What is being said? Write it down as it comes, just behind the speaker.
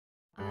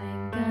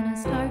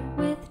start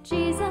with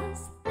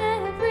Jesus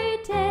every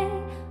day,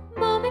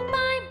 moment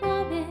by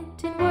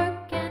moment in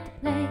work and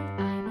play.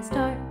 I'm a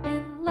start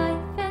in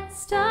life and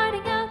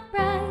starting out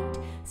right.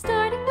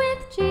 Starting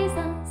with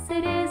Jesus,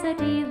 it is a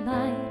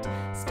delight.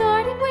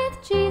 Starting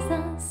with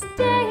Jesus,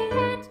 day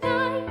and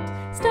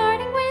night.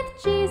 Starting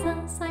with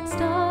Jesus, I'm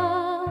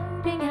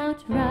starting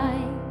out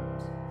right.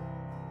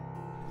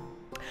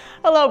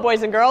 Hello,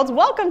 boys and girls.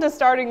 Welcome to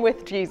Starting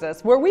with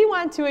Jesus, where we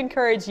want to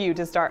encourage you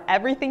to start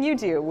everything you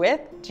do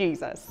with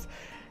Jesus.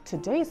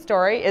 Today's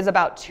story is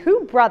about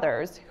two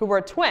brothers who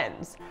were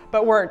twins,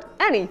 but weren't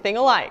anything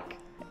alike.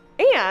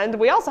 And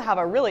we also have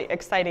a really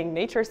exciting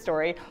nature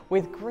story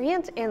with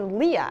Grant and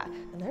Leah,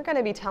 and they're going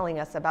to be telling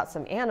us about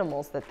some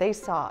animals that they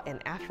saw in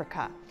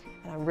Africa.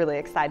 And I'm really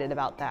excited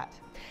about that.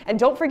 And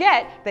don't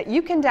forget that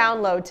you can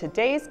download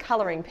today's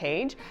coloring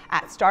page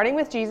at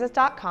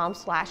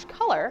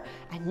startingwithjesus.com/color,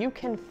 and you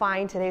can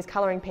find today's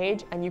coloring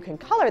page and you can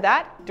color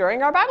that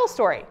during our Bible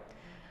story.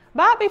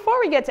 But before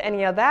we get to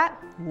any of that,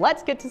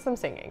 let's get to some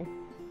singing.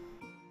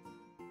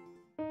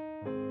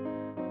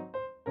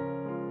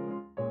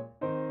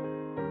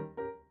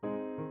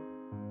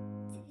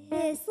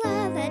 Tis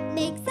love that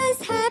makes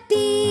us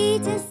happy,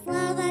 tis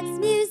love that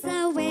smooths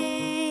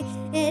away.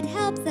 It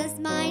helps us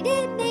mind,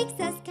 it makes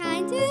us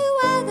kind to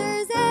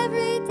others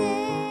every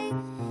day.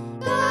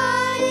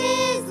 God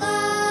is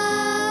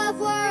love,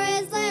 we're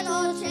His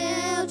little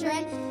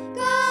children.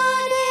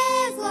 God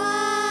is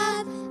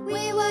love,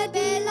 we would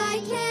be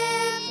like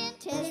Him.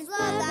 Tis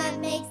love that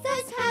makes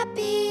us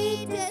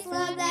happy, tis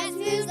love that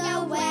smooths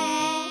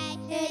away.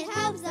 It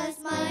helps us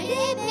mind,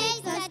 it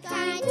makes us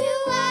kind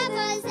to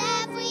others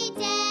every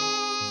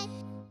day.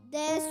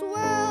 This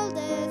world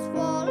is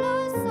full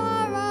of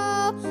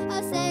sorrow,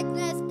 of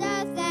sickness,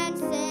 death, and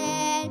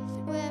sin.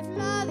 With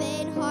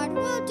loving heart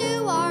we'll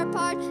do our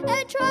part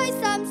and try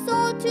some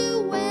soul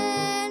to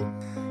win.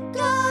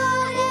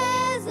 God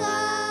is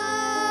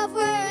love,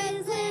 we're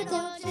His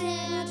little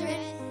children.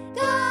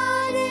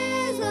 God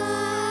is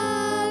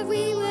love,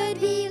 we would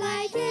be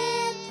like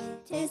Him.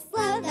 Tis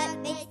love that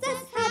makes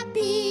us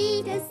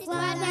happy, tis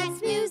love that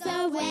smooths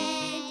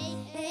away.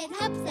 It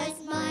helps us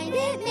mind,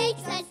 it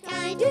makes us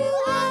kind to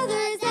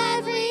others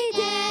every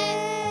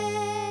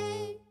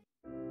day.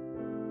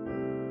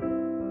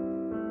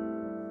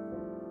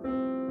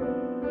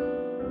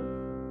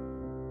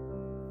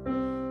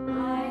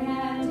 I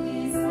have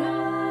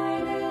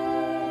decided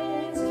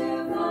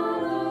to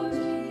follow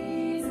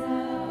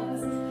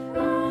Jesus. I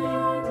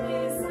have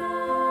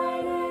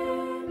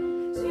decided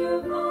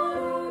to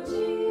follow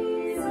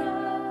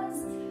Jesus.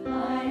 I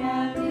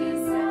have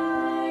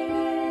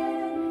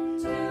decided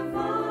to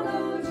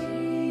follow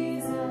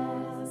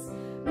Jesus.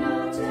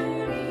 No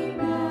turning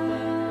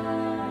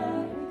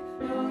back,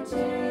 no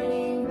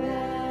turning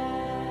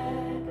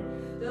back.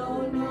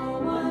 Though no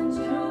one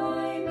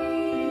join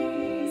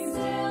me,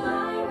 still I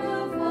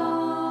will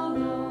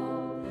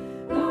follow.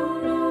 Though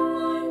no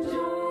one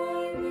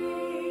join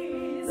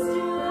me,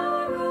 still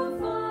I will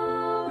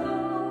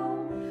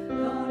follow.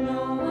 Though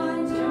no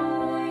one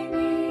join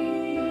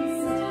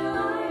me, still I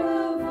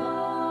will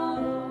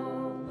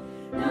follow.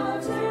 No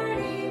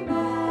turning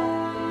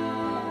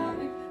back,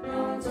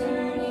 no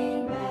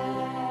turning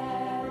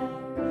back.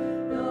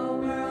 The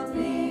world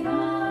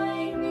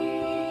behind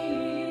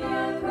me,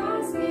 the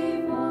cross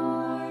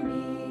before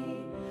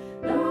me.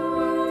 The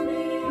world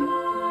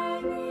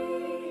behind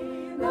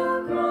me,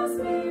 the cross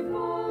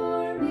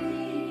before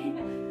me.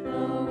 The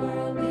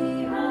world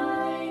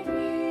behind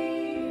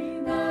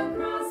me, the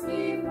cross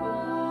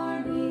before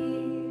me.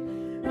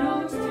 No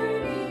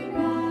turning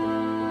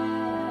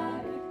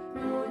back,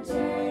 no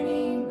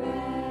turning back.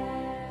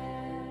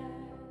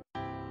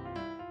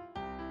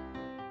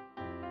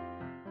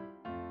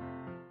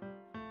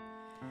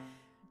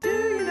 Do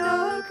you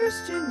know,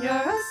 Christian, you're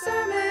a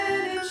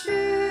sermon in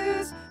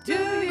shoes?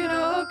 Do you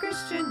know,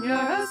 Christian, you're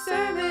a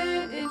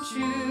sermon in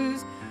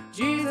shoes?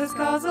 Jesus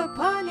calls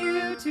upon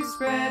you to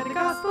spread the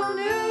gospel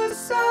news.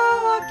 So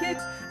walk it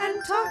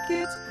and talk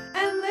it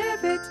and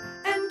live it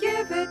and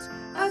give it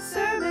a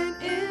sermon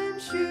in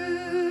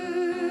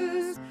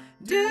shoes.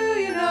 Do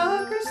you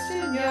know,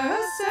 Christian, you're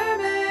a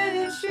sermon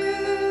in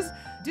shoes?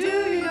 Do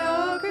you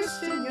know,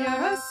 Christian,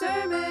 you're a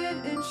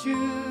sermon in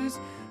shoes?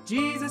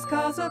 Jesus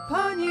calls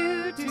upon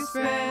you to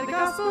spread the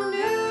gospel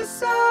news.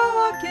 So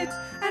walk it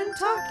and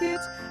talk it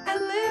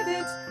and live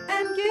it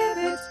and give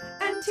it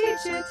and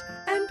teach it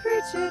and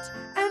preach it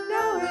and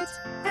know it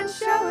and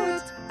show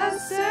it a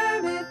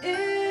sermon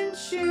in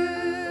shoes.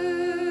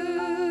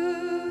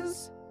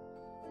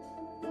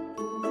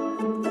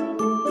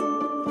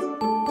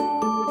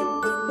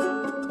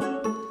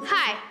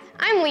 Hi,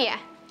 I'm Leah.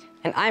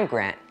 And I'm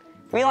Grant.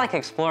 We like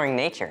exploring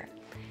nature.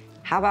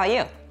 How about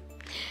you?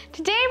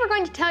 Today we're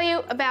going to tell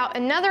you about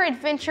another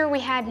adventure we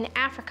had in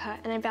Africa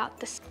and about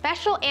the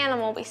special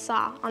animal we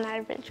saw on that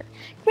adventure.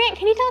 Grant,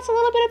 can you tell us a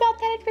little bit about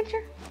that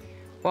adventure?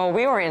 Well,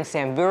 we were in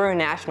Samburu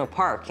National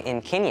Park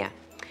in Kenya.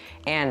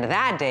 And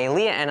that day,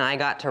 Leah and I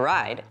got to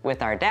ride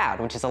with our dad,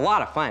 which is a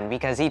lot of fun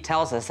because he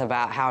tells us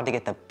about how to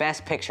get the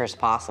best pictures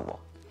possible.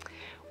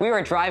 We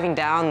were driving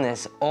down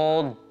this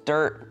old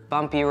dirt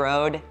bumpy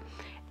road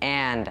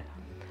and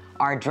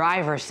our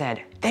driver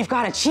said, "They've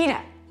got a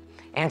cheetah."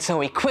 And so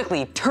we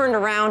quickly turned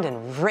around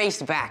and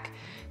raced back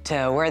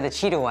to where the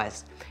cheetah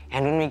was.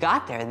 And when we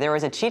got there, there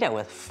was a cheetah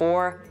with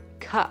 4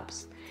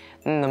 cubs.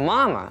 And the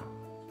mama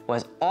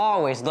was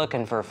always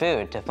looking for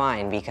food to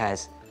find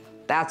because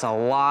that's a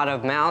lot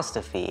of mouths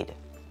to feed.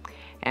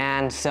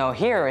 And so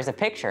here is a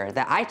picture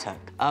that I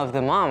took of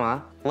the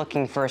mama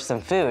looking for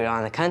some food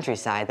on the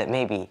countryside that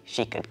maybe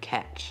she could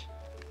catch.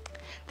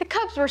 The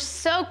cubs were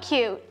so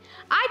cute.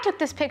 I took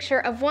this picture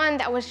of one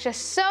that was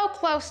just so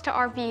close to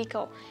our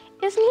vehicle.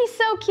 Isn't he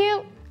so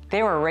cute?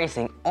 They were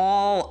racing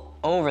all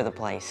over the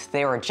place.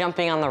 They were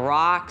jumping on the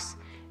rocks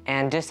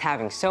and just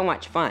having so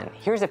much fun.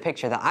 Here's a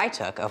picture that I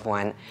took of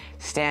one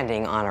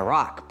standing on a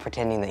rock,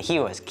 pretending that he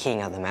was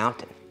king of the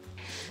mountain.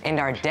 And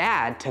our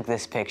dad took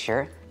this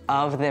picture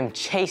of them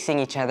chasing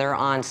each other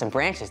on some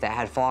branches that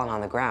had fallen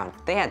on the ground.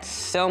 They had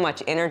so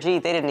much energy,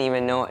 they didn't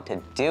even know what to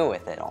do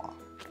with it all.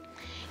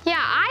 Yeah,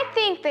 I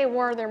think they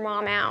wore their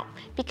mom out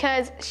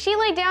because she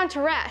lay down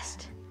to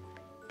rest.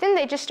 Then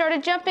they just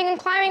started jumping and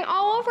climbing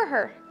all over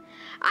her.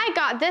 I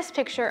got this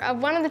picture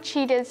of one of the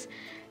cheetahs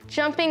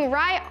jumping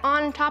right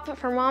on top of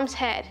her mom's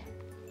head.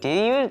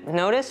 Did you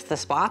notice the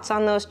spots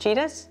on those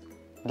cheetahs?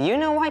 Do you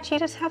know why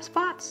cheetahs have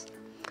spots?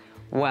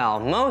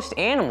 Well, most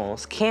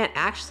animals can't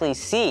actually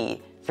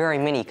see very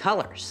many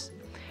colors.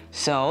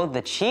 So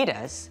the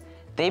cheetahs,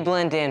 they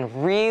blend in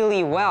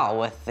really well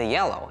with the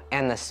yellow,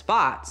 and the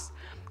spots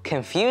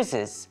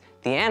confuses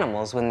the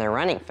animals when they're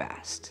running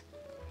fast.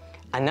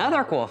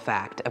 Another cool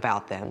fact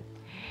about them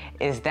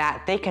is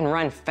that they can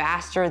run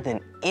faster than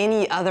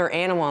any other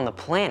animal on the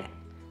planet.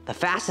 The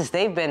fastest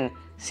they've been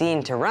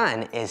seen to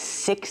run is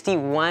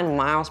 61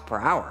 miles per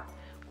hour,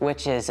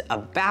 which is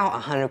about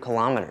 100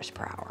 kilometers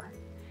per hour.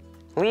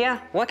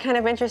 Leah, what kind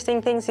of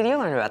interesting things did you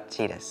learn about the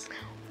cheetahs?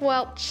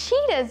 Well,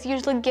 cheetahs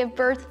usually give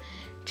birth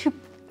to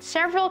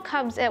several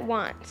cubs at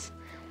once.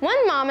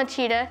 One mama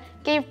cheetah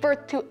gave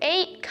birth to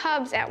 8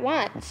 cubs at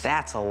once.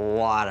 That's a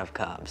lot of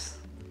cubs.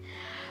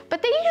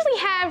 But they usually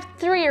have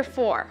 3 or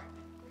 4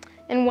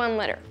 in one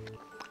litter.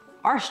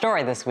 Our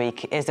story this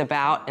week is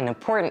about an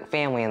important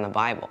family in the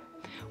Bible.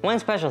 One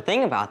special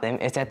thing about them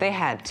is that they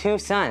had 2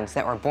 sons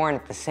that were born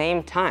at the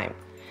same time,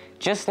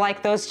 just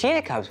like those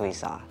cheetah cubs we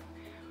saw.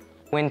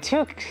 When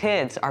 2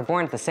 kids are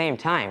born at the same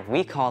time,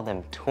 we call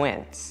them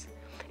twins.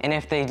 And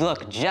if they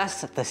look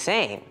just the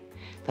same,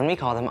 then we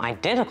call them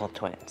identical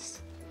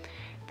twins.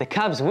 The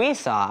cubs we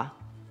saw,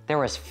 there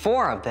was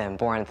 4 of them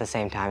born at the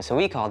same time, so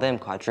we call them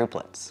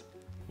quadruplets.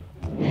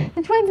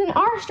 The twins in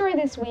our story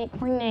this week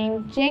were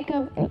named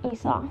Jacob and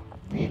Esau.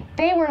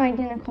 They weren't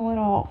identical at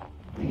all.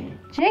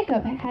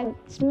 Jacob had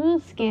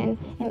smooth skin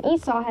and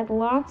Esau had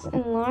lots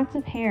and lots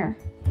of hair.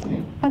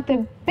 But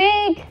the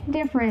big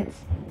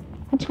difference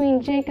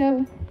between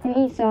Jacob and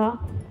Esau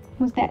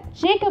was that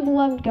Jacob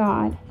loved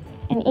God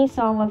and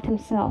Esau loved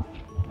himself.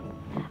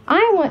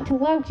 I want to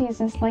love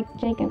Jesus like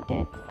Jacob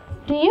did.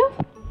 Do you?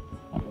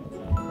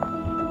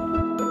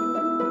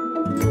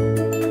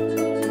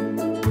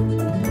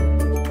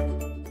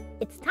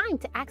 It's time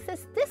to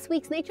access this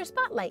week's Nature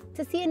Spotlight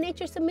to see a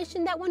nature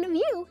submission that one of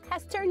you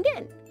has turned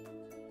in.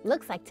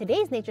 Looks like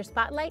today's Nature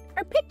Spotlight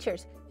are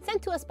pictures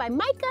sent to us by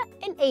Micah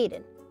and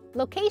Aiden.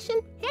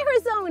 Location,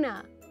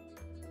 Arizona.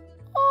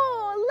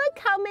 Oh, look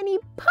how many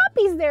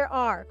puppies there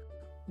are.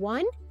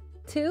 1,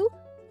 2,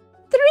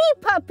 3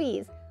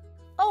 puppies.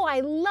 Oh, I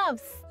love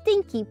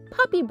stinky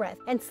puppy breath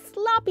and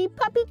sloppy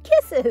puppy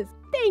kisses.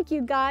 Thank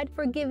you, God,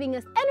 for giving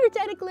us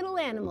energetic little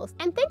animals.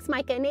 And thanks,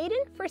 Micah and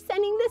Aiden, for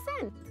sending this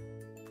in.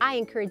 I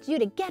encourage you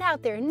to get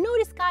out there and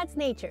notice God's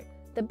nature,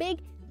 the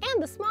big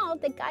and the small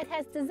that God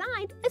has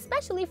designed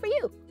especially for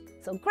you.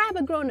 So grab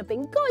a grown-up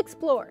and go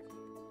explore.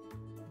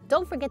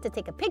 Don't forget to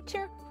take a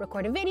picture,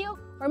 record a video,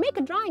 or make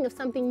a drawing of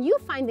something you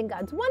find in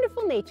God's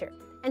wonderful nature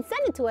and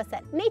send it to us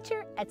at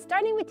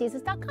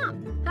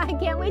nature@startingwithjesus.com. I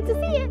can't wait to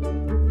see it.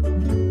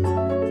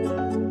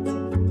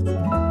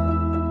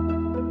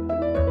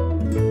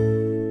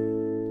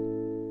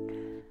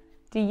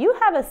 Do you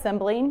have a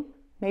sibling,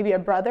 maybe a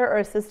brother or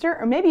a sister,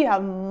 or maybe you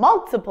have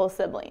multiple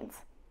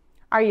siblings?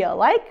 Are you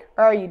alike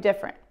or are you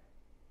different?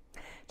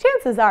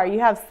 Chances are you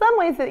have some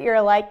ways that you're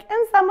alike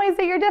and some ways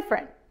that you're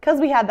different, because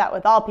we have that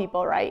with all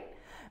people, right?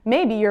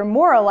 Maybe you're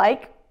more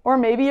alike or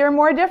maybe you're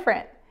more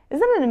different.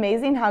 Isn't it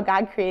amazing how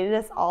God created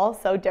us all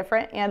so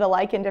different and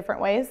alike in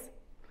different ways?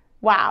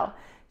 Wow,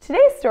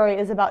 today's story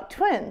is about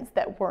twins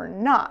that were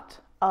not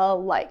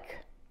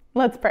alike.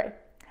 Let's pray.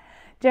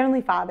 Dear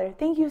Heavenly Father,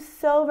 thank you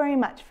so very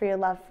much for your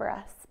love for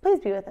us. Please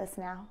be with us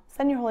now.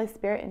 Send your Holy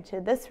Spirit into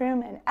this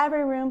room and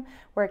every room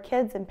where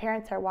kids and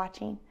parents are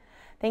watching.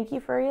 Thank you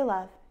for your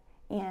love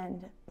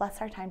and bless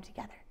our time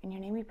together. In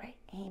your name we pray,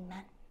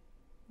 amen.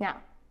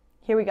 Now,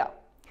 here we go.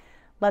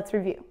 Let's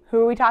review.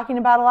 Who are we talking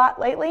about a lot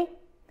lately?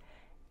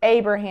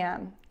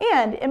 Abraham.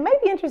 And it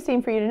might be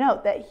interesting for you to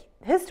note that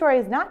his story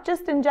is not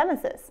just in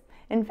Genesis.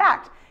 In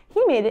fact,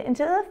 he made it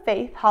into the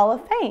Faith Hall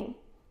of Fame.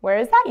 Where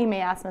is that, you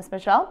may ask, Miss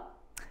Michelle?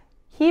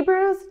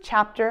 Hebrews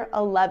chapter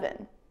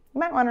 11. You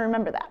might want to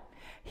remember that.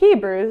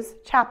 Hebrews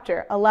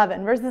chapter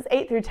 11, verses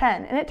 8 through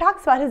 10, and it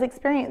talks about his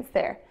experience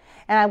there.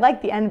 And I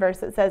like the end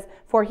verse. It says,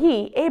 "For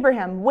he,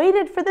 Abraham,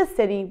 waited for the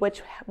city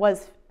which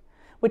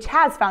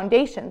has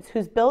foundations,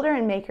 whose builder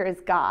and maker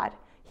is God."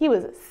 He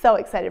was so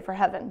excited for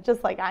heaven,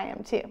 just like I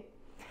am too.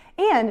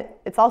 And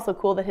it's also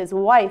cool that his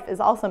wife is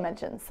also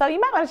mentioned. So you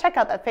might want to check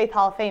out that Faith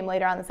Hall of Fame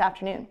later on this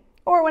afternoon,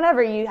 or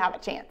whenever you have a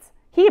chance.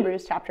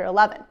 Hebrews chapter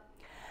 11.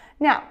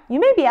 Now, you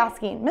may be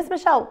asking, Miss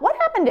Michelle, what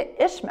happened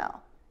to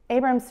Ishmael,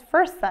 Abraham's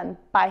first son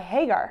by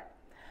Hagar?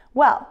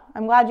 Well,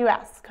 I'm glad you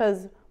asked,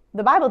 because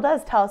the Bible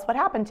does tell us what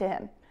happened to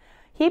him.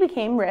 He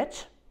became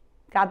rich,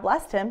 God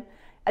blessed him,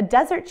 a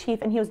desert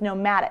chief, and he was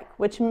nomadic,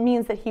 which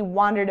means that he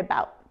wandered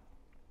about.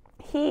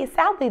 He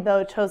sadly,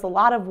 though, chose a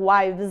lot of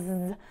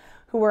wives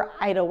who were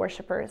idol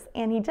worshippers,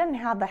 and he didn't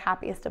have the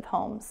happiest of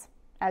homes,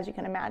 as you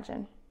can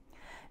imagine.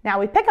 Now,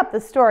 we pick up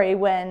the story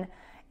when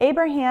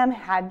Abraham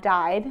had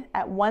died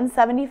at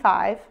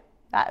 175.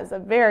 That is a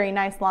very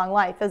nice long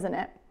life, isn't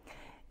it?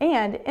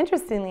 And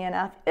interestingly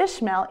enough,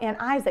 Ishmael and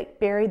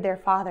Isaac buried their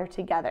father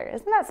together.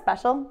 Isn't that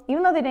special?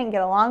 Even though they didn't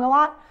get along a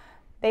lot,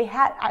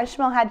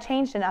 Ishmael had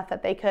changed enough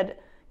that they could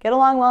get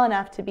along well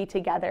enough to be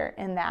together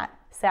in that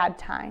sad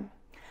time.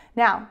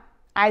 Now,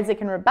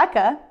 Isaac and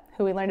Rebekah,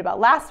 who we learned about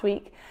last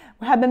week,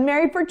 have been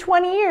married for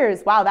 20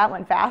 years. Wow, that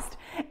went fast.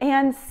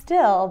 And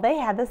still, they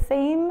had the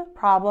same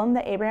problem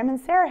that Abraham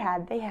and Sarah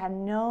had. They had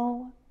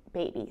no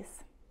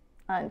babies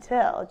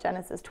until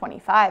Genesis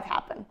 25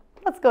 happened.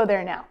 Let's go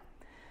there now.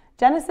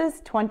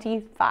 Genesis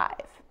 25.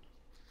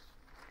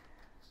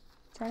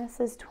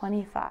 Genesis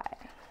 25.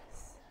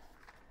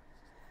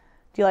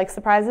 Do you like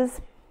surprises?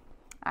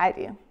 I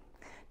do.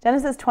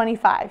 Genesis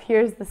 25,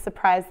 here's the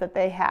surprise that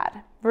they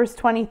had. Verse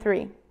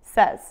 23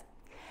 says,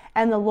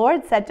 "And the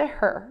Lord said to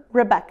her,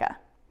 Rebekah,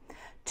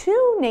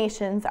 2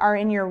 nations are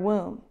in your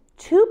womb.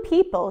 2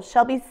 people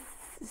shall be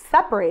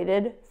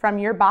separated from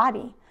your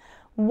body.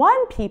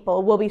 1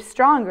 people will be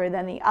stronger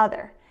than the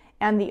other,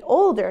 and the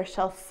older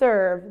shall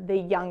serve the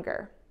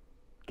younger."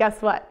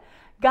 Guess what?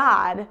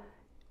 God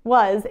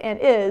was and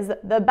is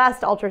the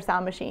best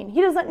ultrasound machine.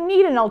 He doesn't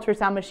need an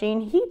ultrasound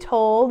machine. He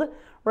told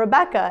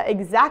Rebekah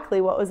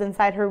exactly what was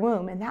inside her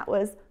womb, and that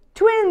was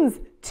twins,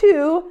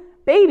 2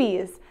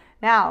 babies.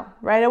 Now,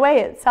 right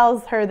away, it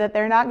tells her that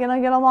they're not going to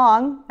get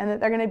along and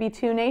that they're going to be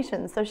 2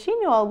 nations. So she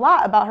knew a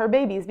lot about her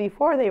babies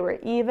before they were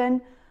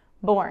even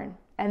born,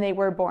 and they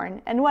were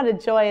born. And what a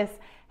joyous,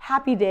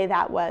 happy day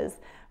that was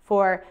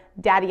for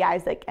Daddy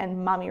Isaac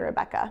and Mommy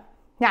Rebekah.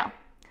 Now,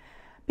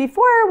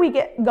 before we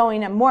get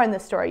going and more in the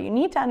story, you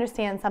need to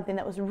understand something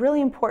that was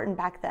really important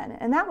back then,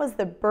 and that was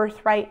the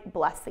birthright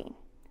blessing.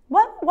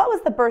 What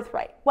was the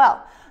birthright?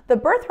 Well, the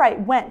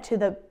birthright went to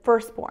the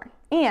firstborn,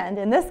 and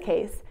in this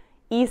case,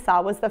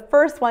 Esau was the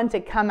first one to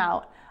come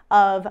out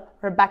of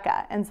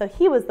Rebekah, and so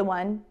he was the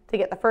one to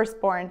get the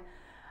firstborn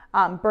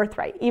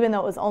birthright, even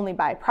though it was only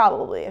by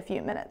probably a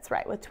few minutes,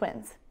 right, with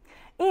twins.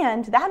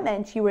 And that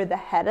meant you were the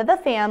head of the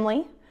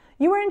family,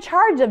 you were in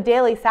charge of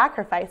daily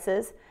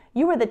sacrifices,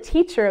 you were the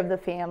teacher of the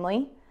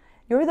family,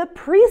 you were the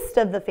priest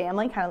of the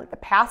family, kind of like the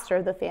pastor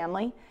of the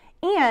family,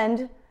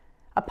 and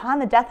upon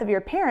the death of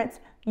your parents,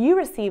 you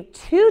received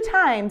 2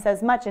 times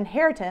as much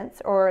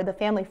inheritance, or the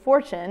family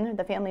fortune,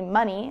 the family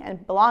money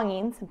and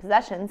belongings and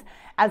possessions,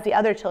 as the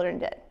other children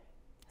did.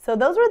 So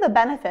those were the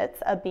benefits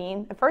of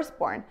being the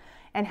firstborn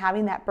and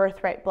having that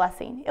birthright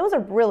blessing. It was a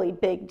really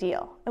big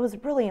deal. It was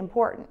really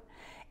important.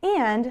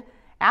 And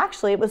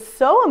actually, it was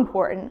so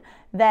important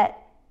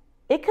that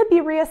it could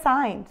be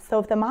reassigned. So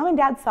if the mom and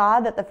dad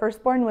saw that the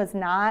firstborn was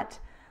not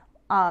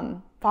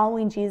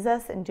following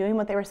Jesus and doing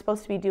what they were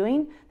supposed to be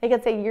doing, they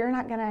could say, you're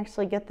not going to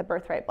actually get the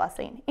birthright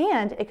blessing.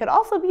 And it could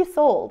also be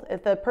sold.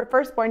 If the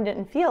firstborn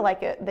didn't feel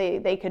like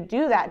they could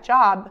do that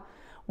job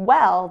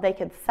well, they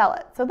could sell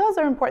it. So those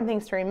are important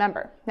things to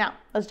remember. Now,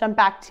 let's jump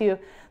back to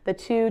the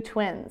 2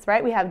 twins,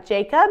 right? We have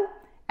Jacob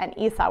and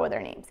Esau were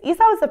their names.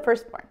 Esau was the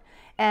firstborn,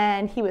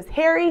 and he was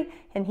hairy,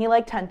 and he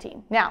liked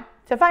hunting. Now,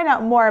 to find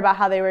out more about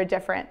how they were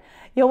different,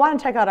 you'll want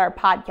to check out our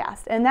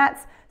podcast, and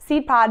that's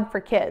SeedPod for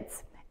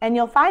Kids. And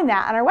you'll find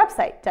that on our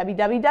website,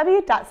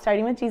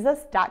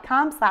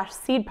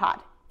 www.startingwithjesus.com/seedpod.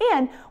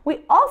 And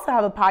we also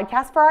have a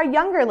podcast for our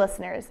younger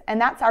listeners, and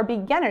that's our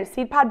beginners,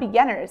 SeedPod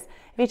Beginners.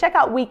 If you check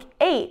out week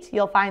 8,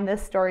 you'll find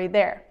this story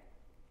there.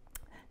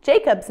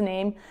 Jacob's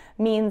name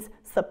means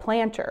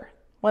supplanter.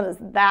 What does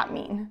that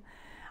mean?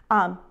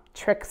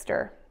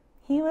 Trickster.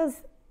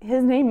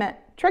 His name meant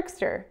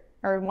trickster,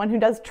 or one who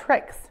does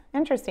tricks.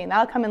 Interesting,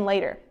 that'll come in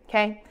later,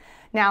 okay?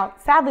 Now,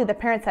 sadly, the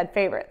parents had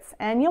favorites,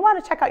 and you'll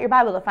want to check out your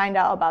Bible to find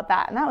out about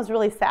that, and that was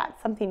really sad,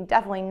 something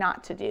definitely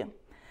not to do.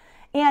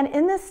 And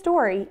in this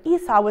story,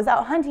 Esau was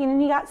out hunting, and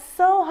he got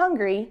so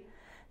hungry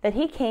that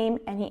he came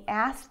and he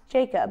asked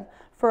Jacob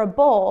for a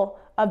bowl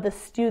of the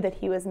stew that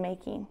he was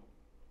making.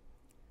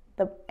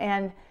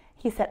 And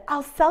he said,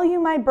 I'll sell you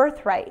my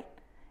birthright.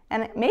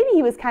 And maybe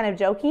he was kind of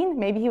joking,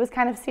 maybe he was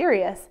kind of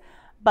serious,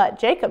 but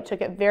Jacob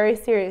took it very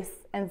serious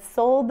and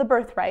sold the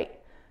birthright,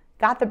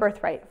 got the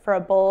birthright for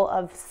a bowl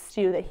of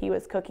stew that he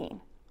was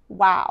cooking.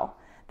 Wow,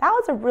 That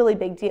was a really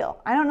big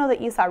deal. I don't know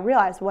that Esau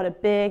realized what a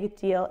big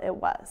deal it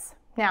was.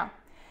 Now,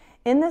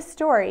 in this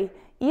story,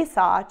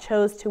 Esau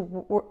chose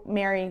to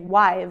marry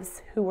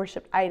wives who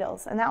worshiped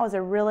idols, and that was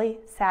a really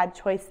sad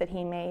choice that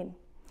he made.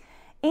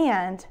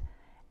 And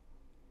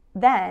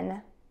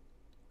then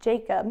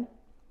Jacob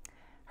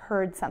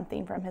heard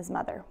something from his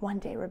mother. One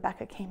day,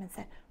 Rebekah came and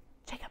said,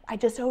 Jacob, I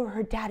just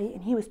overheard Daddy,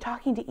 and he was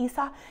talking to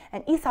Esau,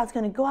 and Esau's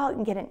going to go out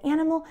and get an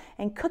animal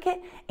and cook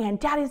it, and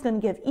Daddy's going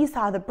to give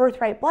Esau the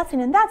birthright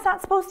blessing, and that's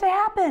not supposed to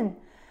happen.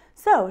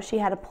 So she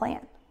had a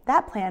plan.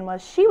 That plan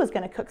was she was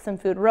going to cook some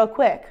food real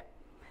quick,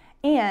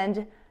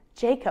 and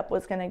Jacob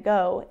was going to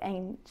go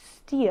and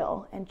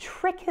steal and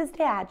trick his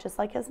dad, just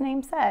like his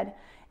name said,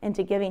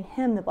 into giving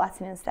him the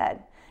blessing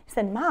instead. He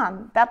said,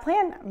 Mom, that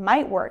plan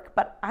might work,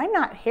 but I'm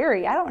not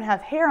hairy. I don't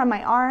have hair on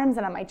my arms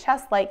and on my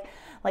chest like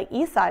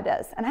Esau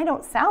does, and I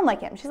don't sound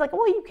like him. She's like,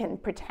 well, you can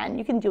pretend.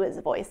 You can do his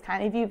voice,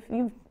 kind of.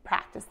 You've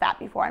practiced that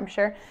before, I'm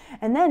sure.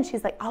 And then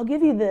she's like, I'll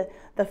give you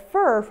the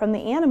fur from the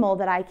animal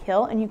that I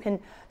kill, and you can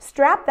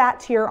strap that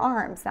to your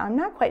arms. Now, I'm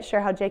not quite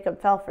sure how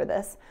Jacob fell for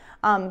this.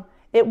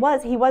 He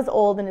was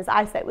old and his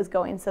eyesight was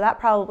going, so that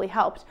probably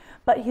helped.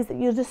 But he said,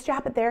 you'll just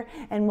strap it there,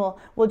 and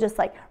we'll just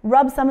like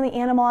rub some of the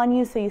animal on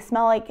you so you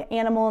smell like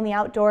animal in the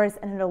outdoors,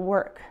 and it'll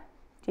work.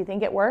 Do you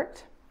think it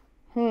worked?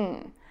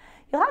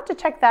 You'll have to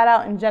check that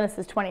out in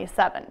Genesis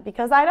 27,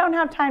 because I don't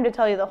have time to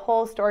tell you the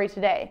whole story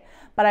today.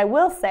 But I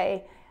will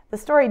say the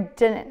story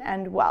didn't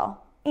end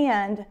well.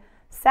 And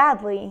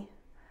sadly,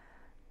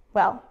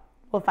 well,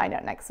 we'll find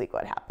out next week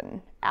what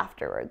happened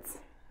afterwards.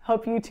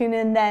 Hope you tune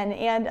in then,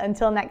 and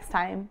until next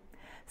time,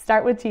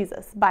 start with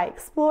Jesus by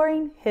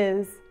exploring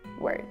His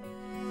Word.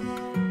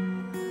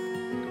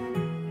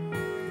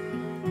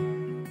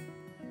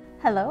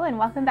 Hello and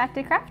welcome back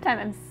to Craft Time.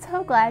 I'm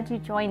so glad you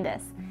joined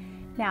us.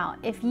 Now,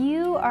 if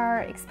you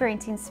are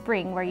experiencing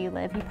spring where you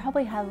live, you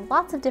probably have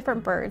lots of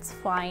different birds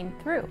flying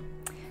through.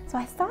 So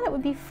I thought it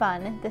would be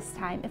fun this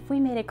time if we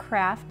made a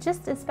craft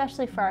just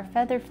especially for our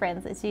feathered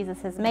friends that Jesus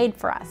has made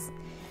for us.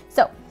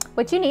 So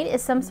what you need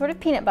is some sort of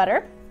peanut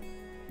butter,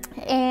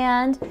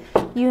 and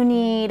you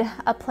need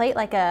a plate,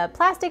 like a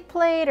plastic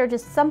plate or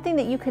just something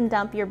that you can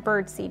dump your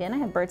bird seed in. I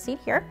have bird seed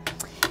here.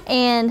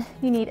 And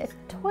you need a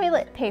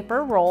toilet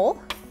paper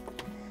roll,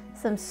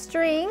 some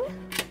string,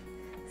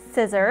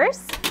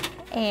 scissors,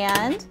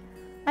 and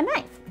a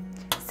knife.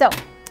 So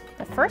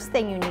the first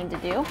thing you need to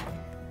do,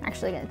 I'm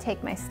actually going to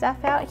take my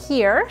stuff out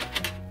here,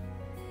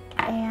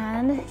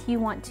 and you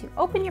want to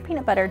open your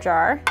peanut butter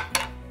jar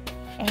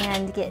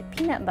and get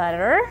peanut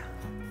butter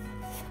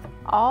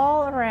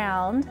all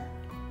around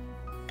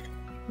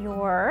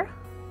your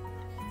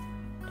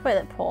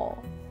toilet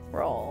bowl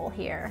roll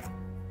here.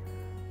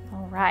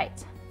 All right,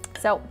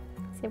 so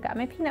see, I've got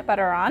my peanut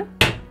butter on.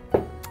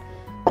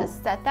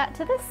 Just set that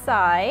to the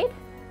side,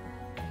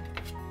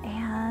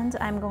 and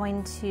I'm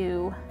going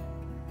to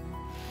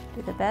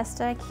do the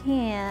best I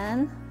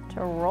can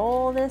to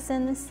roll this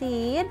in the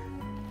seed.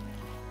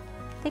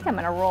 I think I'm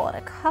going to roll it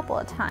a couple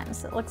of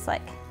times. It looks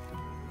like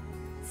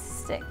it's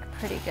stick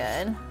pretty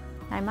good.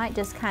 I might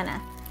just kind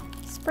of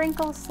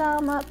sprinkle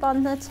some up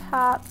on the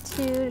top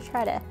too to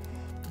try to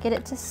get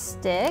it to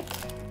stick.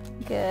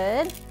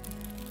 Good.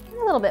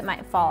 A little bit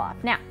might fall off.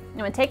 Now, I'm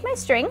going to take my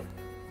string,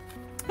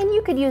 and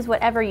you could use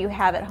whatever you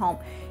have at home.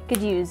 You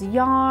could use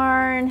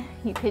yarn,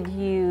 you could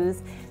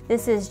use,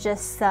 this is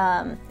just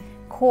some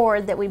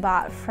cord that we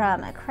bought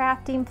from a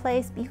crafting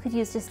place, but you could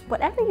use just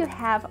whatever you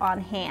have on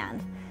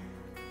hand.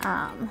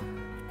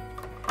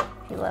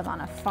 If you live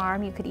on a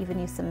farm, you could even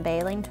use some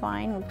baling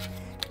twine.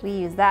 We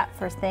use that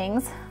for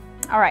things.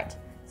 All right,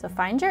 so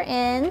find your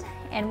end,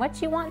 and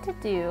what you want to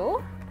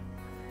do,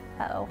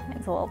 uh-oh,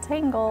 it's a little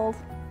tangled.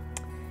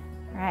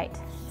 All right,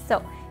 so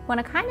you want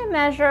to kind of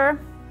measure,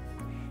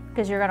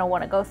 because you're going to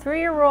want to go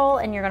through your roll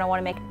and you're going to want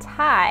to make a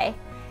tie,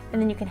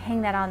 and then you can hang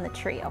that on the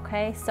tree,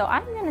 okay? So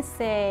I'm going to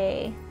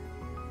say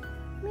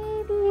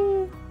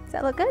maybe, does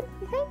that look good,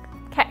 you think?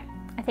 Okay,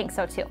 I think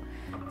so too.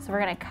 So we're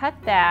going to cut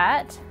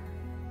that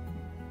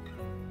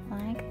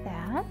like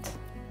that.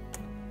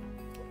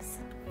 Oops.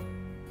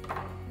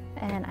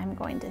 And I'm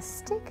going to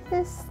stick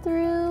this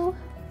through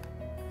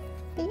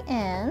the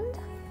end.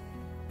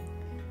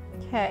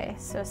 Okay,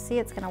 so see,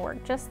 it's going to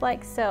work just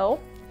like so.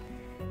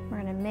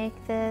 We're going to make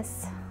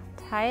this,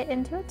 tie it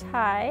into a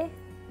tie.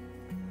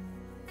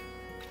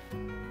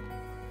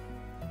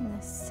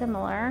 And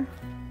similar.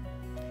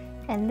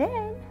 And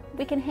then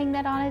we can hang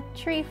that on a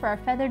tree for our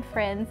feathered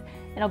friends.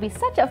 It'll be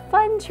such a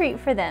fun treat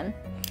for them.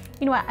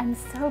 You know what? I'm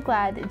so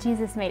glad that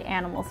Jesus made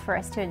animals for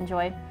us to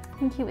enjoy. I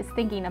think He was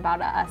thinking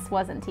about us,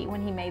 wasn't He,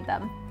 when He made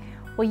them?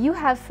 Well, you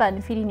have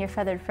fun feeding your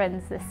feathered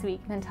friends this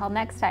week. And until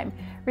next time,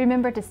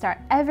 remember to start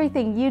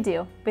everything you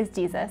do with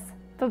Jesus.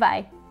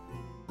 Bye-bye.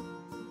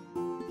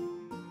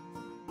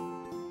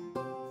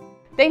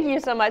 Thank you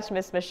so much,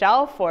 Miss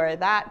Michelle, for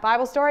that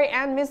Bible story,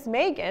 and Miss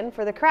Megan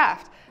for the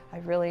craft. I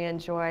really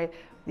enjoy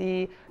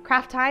the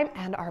craft time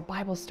and our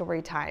Bible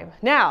story time.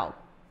 Now,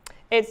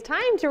 it's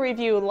time to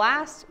review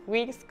last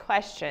week's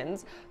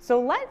questions, so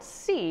let's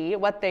see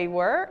what they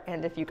were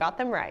and if you got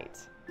them right.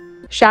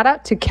 Shout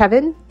out to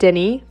Kevin,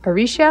 Denny,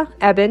 Arisha,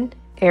 Eben,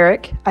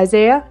 Eric,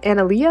 Isaiah,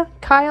 Annalia,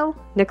 Kyle,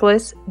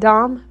 Nicholas,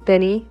 Dom,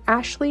 Benny,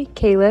 Ashley,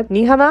 Caleb,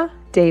 Nehama,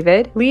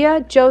 David,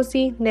 Leah,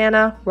 Josie,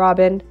 Nana,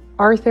 Robin,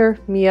 Arthur,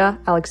 Mia,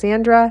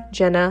 Alexandra,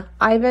 Jenna,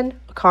 Ivan,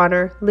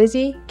 Connor,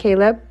 Lizzie,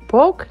 Caleb,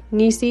 Brooke,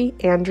 Nisi,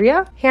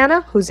 Andrea,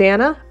 Hannah,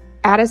 Hosanna,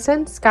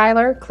 Addison,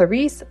 Skylar,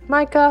 Clarice,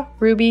 Micah,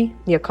 Ruby,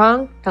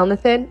 Nyakong,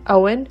 Elnathan,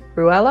 Owen,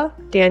 Ruella,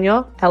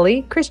 Daniel,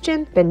 Ellie,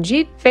 Christian,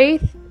 Benjit,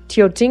 Faith,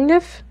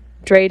 Teotingnif,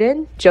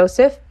 Drayden,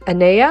 Joseph,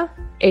 Anea,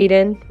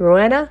 Aiden,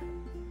 Rowena,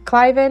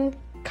 Cliven,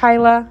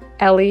 Kyla,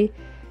 Ellie,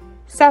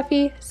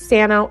 Sephi,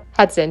 Sano,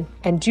 Hudson,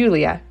 and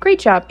Julia. Great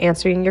job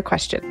answering your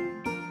question.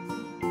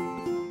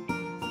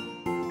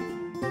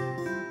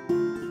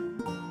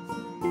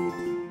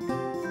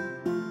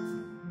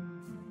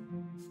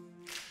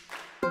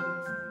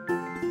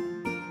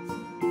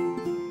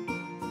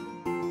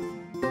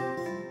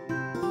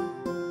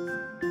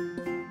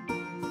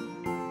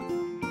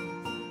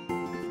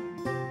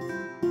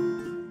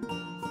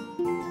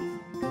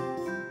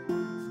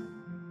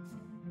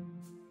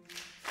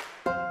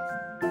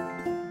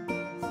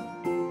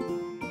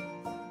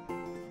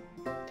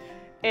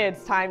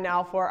 It's time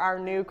now for our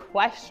new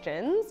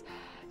questions.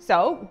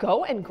 So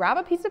go and grab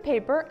a piece of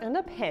paper and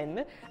a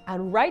pen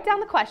and write down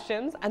the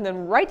questions and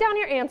then write down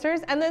your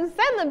answers and then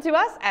send them to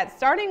us at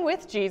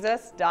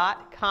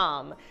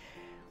startingwithjesus.com.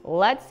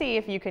 Let's see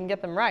if you can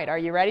get them right. Are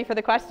you ready for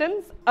the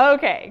questions?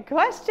 Okay,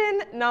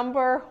 question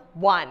number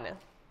 1.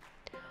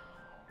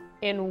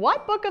 In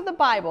what book of the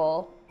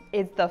Bible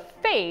is the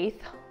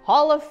Faith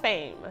Hall of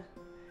Fame?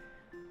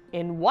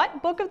 In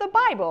what book of the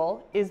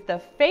Bible is the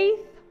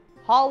Faith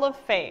Hall of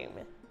Fame?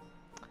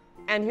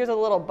 And here's a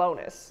little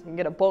bonus. You can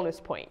get a bonus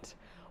point.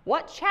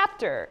 What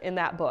chapter in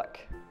that book?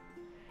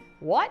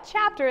 What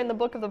chapter in the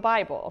book of the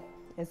Bible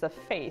is the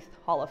Faith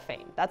Hall of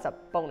Fame? That's a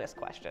bonus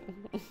question.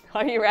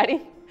 Are you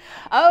ready?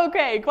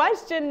 Okay,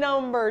 question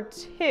number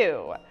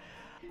 2.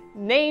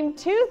 Name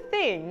 2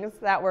 things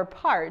that were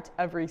part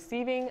of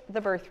receiving the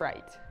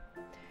birthright.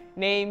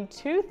 Name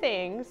 2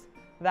 things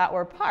that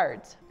were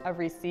part of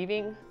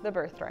receiving the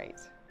birthright.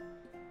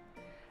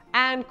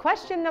 And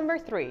question number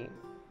 3.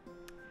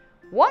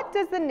 What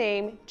does the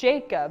name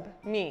Jacob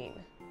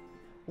mean?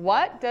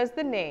 What does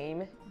the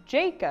name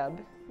Jacob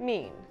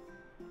mean?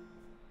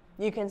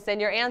 You can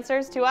send your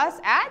answers to us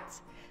at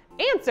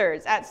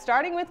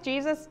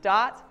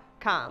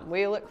answers@startingwithjesus.com.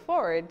 We look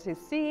forward to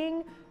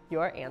seeing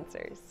your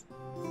answers.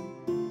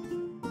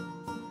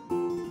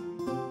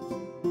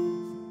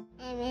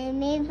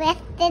 And we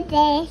with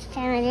today,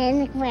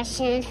 starting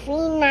question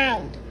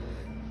 39.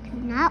 Do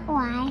not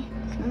lie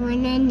to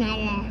one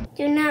another.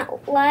 Do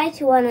not lie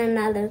to one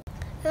another.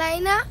 Lie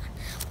not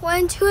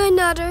one to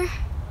another.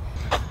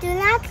 Do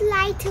not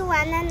lie to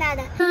one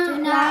another. Do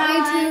not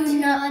lie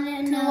to one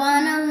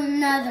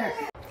another.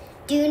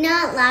 Do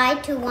not lie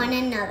to one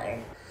another.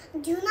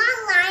 Do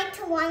not lie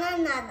to one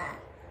another.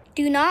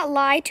 Do not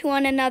lie to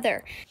one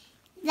another.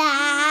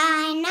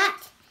 Lie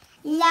not,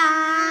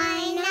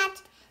 lie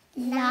not,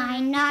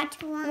 lie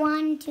not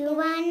one to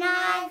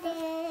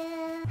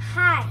another.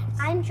 Hi,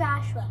 I'm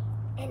Joshua.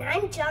 And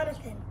I'm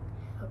Jonathan.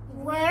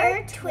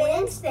 We're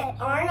twins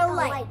that aren't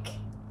alike.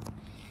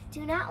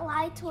 Do not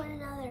lie to one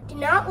another. Do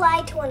not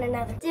lie to one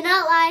another. Do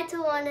not lie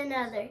to one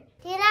another.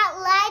 Do not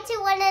lie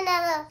to one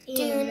another.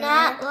 Do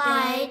not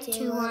lie to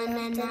one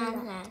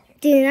another.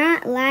 Do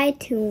not lie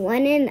to one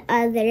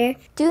another.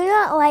 Do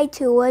not lie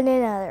to one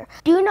another.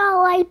 Do not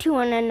lie to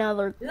one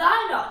another.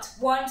 Lie not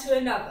one to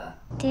another.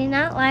 Do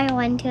not lie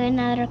one to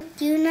another.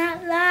 Do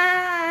not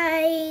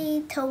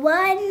lie to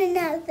one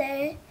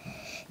another.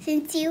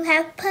 Since you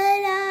have put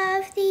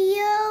off the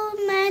old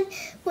man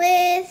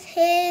with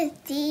his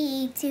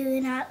deeds, do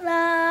not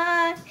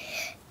lie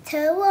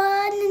to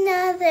one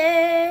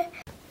another.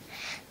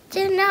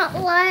 Do not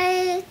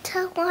lie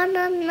to one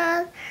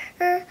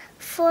another,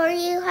 for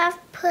you have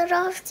put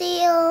off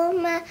the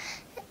old man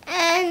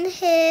and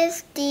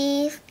his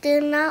deeds. Do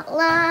not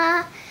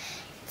lie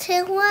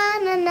to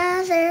one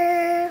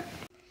another.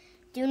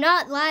 Do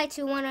not lie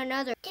to one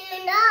another. Do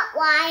not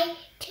lie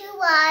to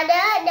one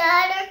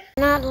another.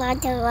 Do not lie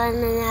to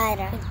one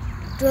another.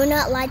 Do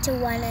not lie to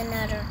one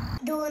another.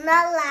 Do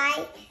not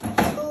lie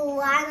to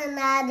one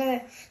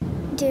another.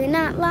 Do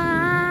not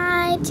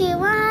lie to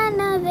one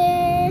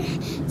another.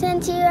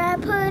 Since you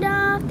have put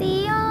off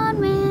the old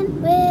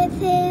man with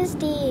his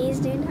deeds,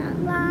 do not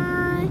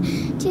lie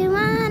to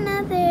one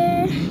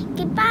another.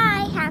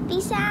 Goodbye, happy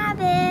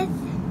Sabbath.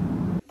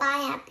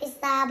 Bye, happy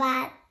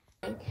Sabbath.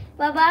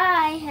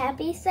 Bye-bye,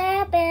 happy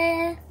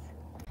Sabbath.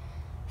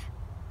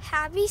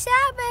 Happy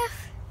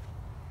Sabbath.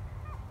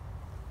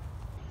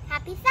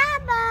 Happy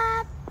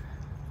Sabbath.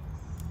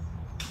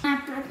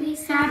 Happy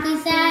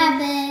Sabbath.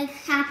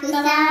 Happy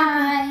Bye-bye.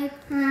 Sabbath.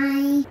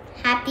 Hi.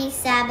 Happy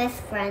Sabbath,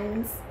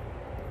 friends.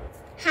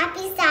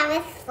 Happy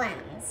Sabbath,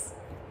 friends.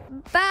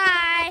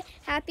 Bye.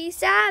 Happy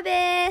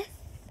Sabbath.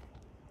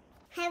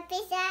 Happy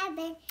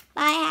Sabbath.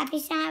 Bye, happy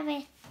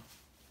Sabbath.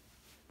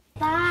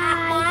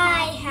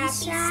 Bye. Happy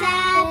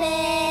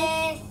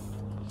Sabbath.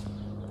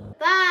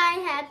 Bye,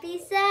 happy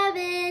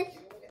Sabbath.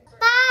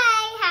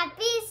 Bye,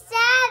 happy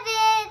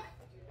Sabbath.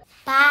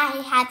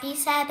 Bye, happy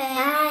Sabbath.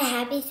 Bye,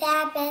 happy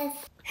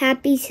Sabbath.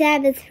 Happy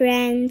Sabbath,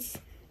 friends.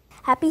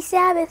 Happy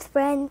Sabbath,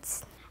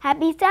 friends.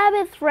 Happy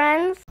Sabbath,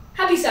 friends.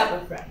 Happy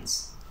Sabbath,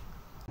 friends.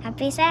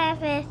 Happy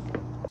Sabbath.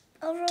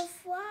 Au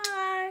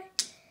revoir.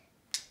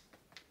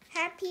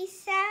 Happy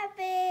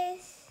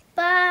Sabbath.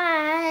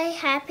 Bye.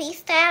 Happy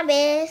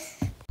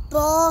Sabbath.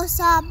 Bon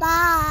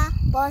sabbat.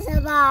 Bon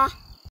sabbat.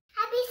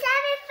 Happy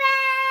Sabbath, friends.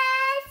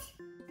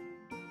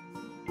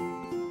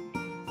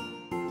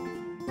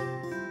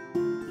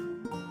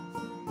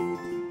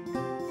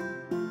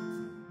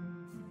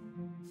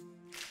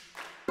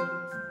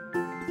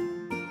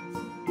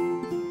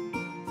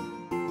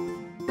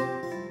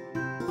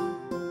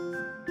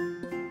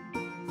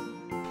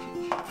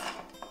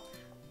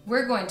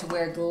 We're going to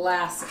wear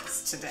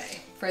glasses today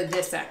for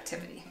this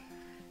activity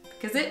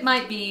because it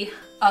might be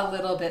a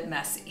little bit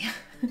messy.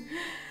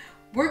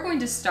 We're going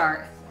to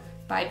start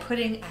by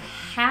putting a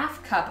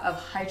half cup of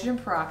hydrogen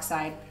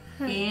peroxide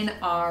in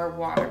our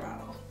water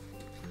bottle.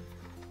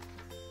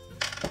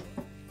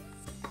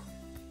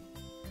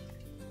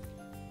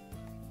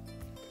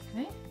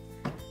 Okay,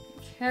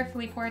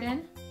 carefully pour it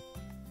in.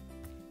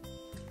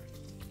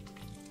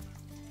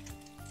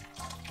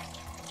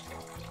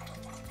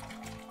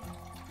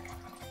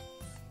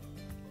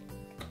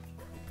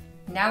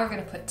 Now we're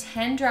going to put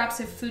 10 drops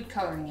of food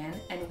coloring in,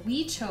 and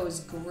we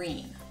chose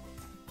green.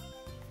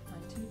 1,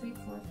 2, 3,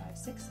 4, 5,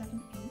 6,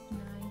 7, 8, 9,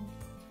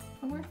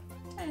 one more,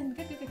 10.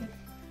 Good, good, good, good.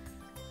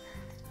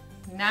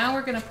 Now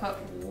we're going to put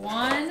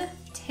 1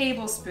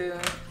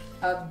 tablespoon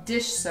of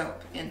dish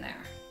soap in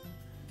there.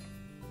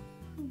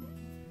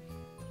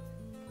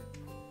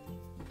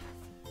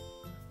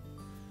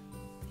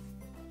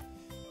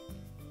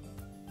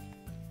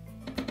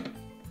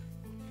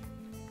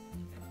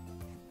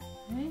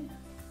 Okay.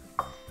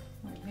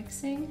 We're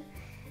mixing.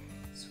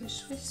 Swish,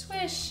 swish,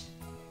 swish.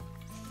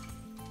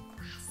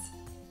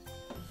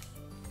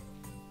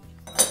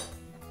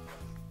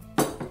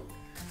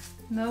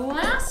 The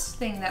last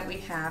thing that we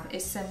have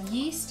is some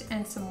yeast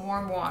and some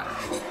warm water.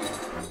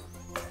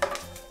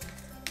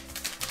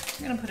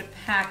 I'm going to put a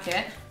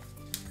packet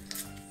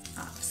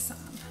of some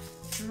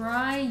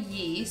dry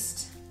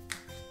yeast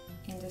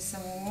into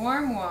some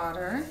warm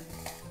water.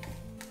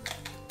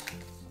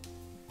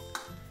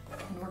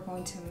 And we're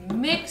going to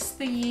mix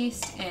the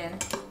yeast in.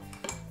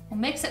 We'll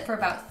mix it for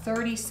about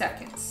 30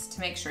 seconds to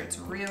make sure it's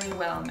really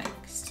well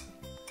mixed.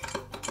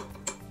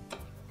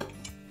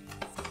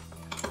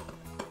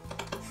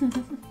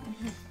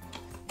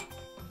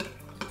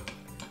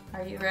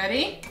 Are you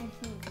ready?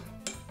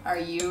 Are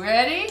you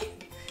ready?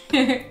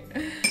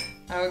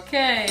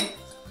 Okay.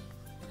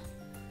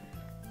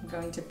 I'm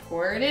going to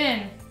pour it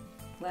in.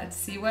 Let's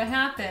see what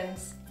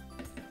happens.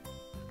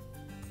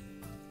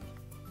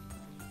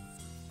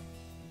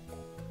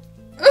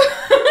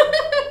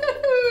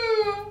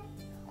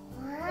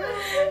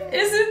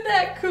 Isn't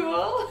that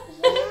cool?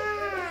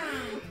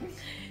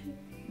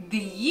 The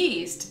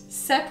yeast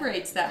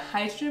separates that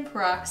hydrogen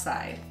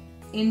peroxide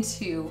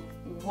into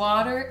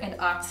water and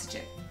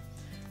oxygen.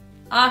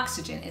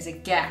 Oxygen is a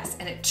gas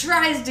and it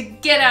tries to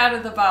get out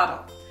of the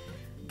bottle.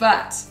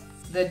 But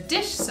the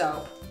dish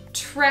soap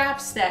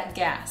traps that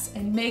gas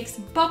and makes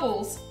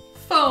bubbles,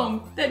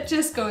 foam that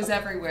just goes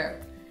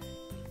everywhere.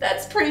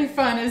 That's pretty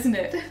fun, isn't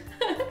it?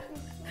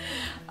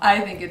 I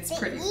think it's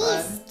pretty fun. The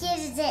yeast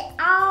gives it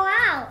all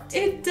out.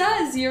 It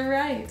does, you're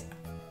right.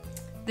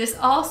 This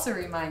also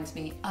reminds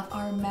me of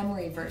our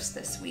memory verse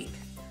this week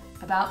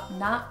about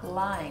not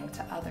lying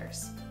to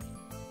others.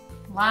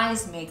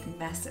 Lies make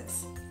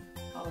messes,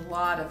 a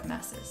lot of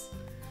messes,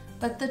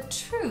 but the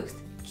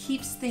truth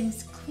keeps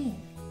things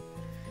clean.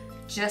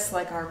 Just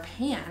like our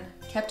pan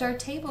kept our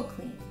table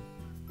clean.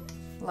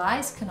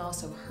 Lies can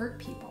also hurt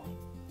people,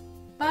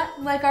 but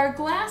like our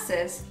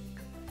glasses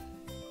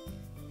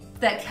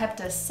that kept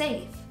us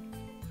safe,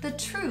 the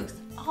truth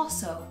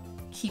also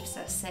keeps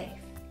us safe.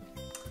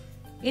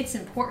 It's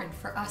important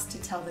for us to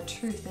tell the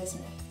truth,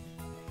 isn't it?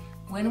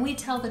 When we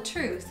tell the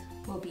truth,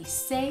 we'll be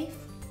safe,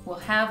 we'll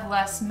have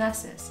less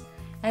messes,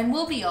 and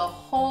we'll be a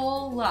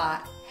whole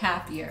lot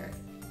happier.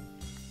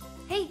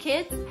 Hey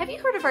kids, have you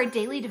heard of our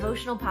daily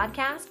devotional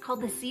podcast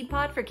called the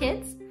SeedPod for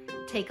Kids?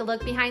 Take a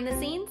look behind the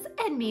scenes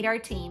and meet our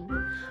team.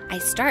 I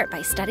start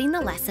by studying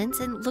the lessons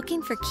and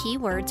looking for key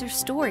words or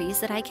stories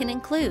that I can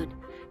include.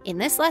 In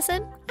this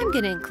lesson, I'm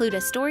going to include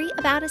a story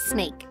about a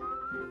snake.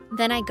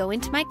 Then I go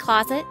into my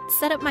closet,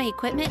 set up my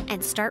equipment,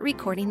 and start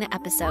recording the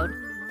episode.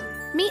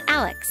 Meet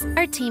Alex,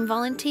 our team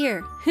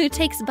volunteer, who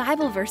takes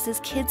Bible verses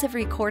kids have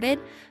recorded,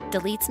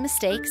 deletes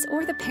mistakes,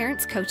 or the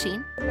parents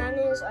coaching. The man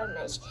in his own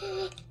image.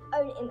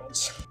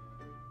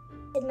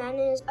 The man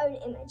in his own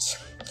image.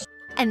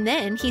 And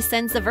then he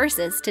sends the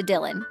verses to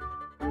Dylan.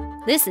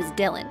 This is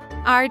Dylan,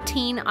 our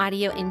teen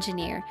audio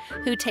engineer,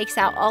 who takes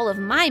out all of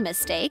my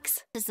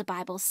mistakes. What does the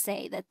Bible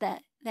say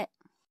What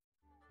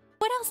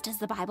else does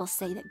the Bible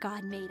say that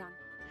God made on?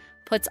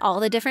 Puts all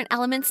the different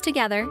elements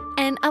together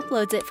and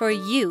uploads it for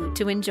you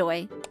to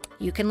enjoy.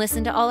 You can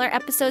listen to all our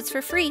episodes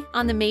for free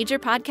on the major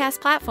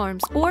podcast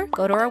platforms or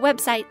go to our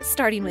website,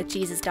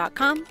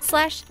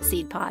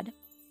 startingwithjesus.com/seedpod.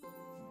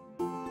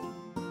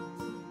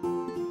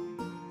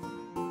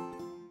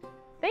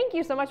 Thank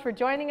you so much for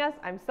joining us.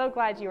 I'm so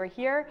glad you are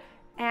here.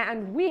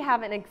 And we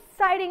have an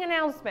exciting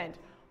announcement.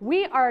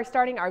 We are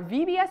starting our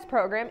VBS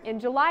program in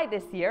July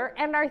this year,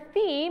 and our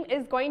theme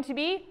is going to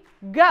be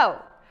Go.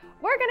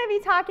 We're going to be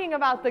talking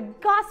about the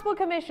gospel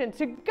commission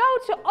to go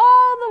to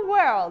all the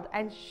world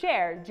and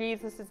share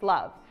Jesus'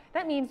 love.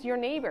 That means your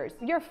neighbors,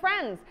 your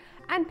friends,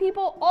 and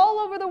people all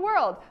over the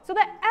world so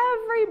that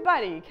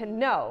everybody can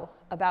know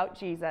about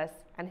Jesus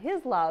and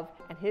his love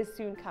and his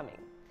soon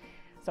coming.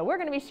 So we're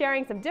going to be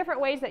sharing some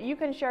different ways that you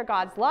can share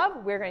God's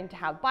love. We're going to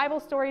have Bible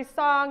stories,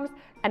 songs,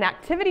 an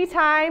activity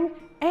time,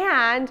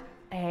 and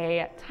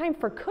a time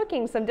for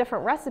cooking some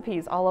different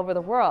recipes all over the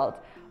world.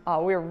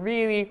 We're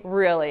really,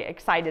 really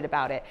excited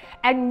about it.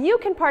 And you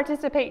can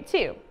participate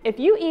too. If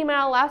you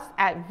email us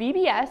at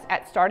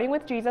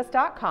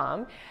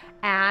vbs@startingwithjesus.com,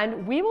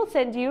 and we will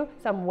send you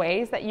some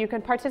ways that you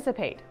can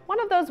participate. One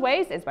of those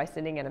ways is by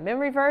sending in a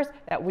memory verse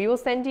that we will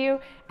send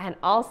you, and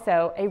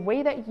also a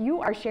way that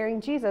you are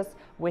sharing Jesus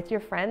with your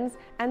friends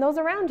and those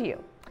around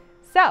you.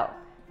 So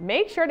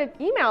make sure to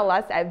email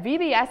us at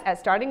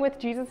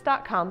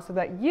vbs@startingwithjesus.com so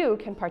that you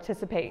can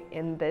participate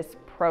in this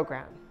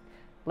program.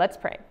 Let's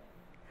pray.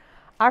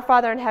 Our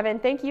Father in heaven,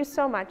 thank you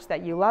so much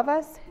that you love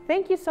us.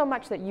 Thank you so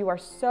much that you are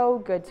so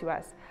good to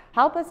us.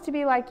 Help us to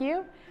be like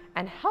you,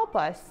 and help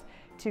us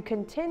to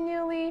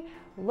continually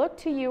look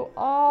to you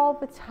all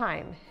the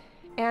time,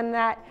 and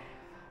that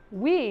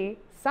we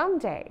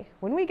someday,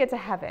 when we get to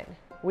heaven,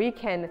 we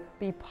can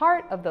be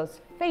part of those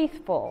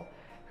faithful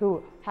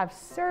who have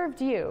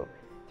served you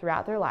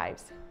throughout their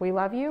lives. We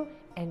love you,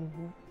 and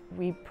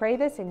we pray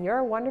this in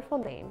your wonderful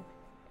name.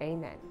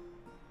 Amen.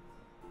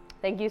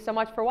 Thank you so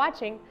much for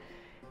watching.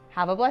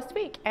 Have a blessed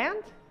week,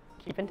 and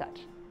keep in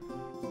touch.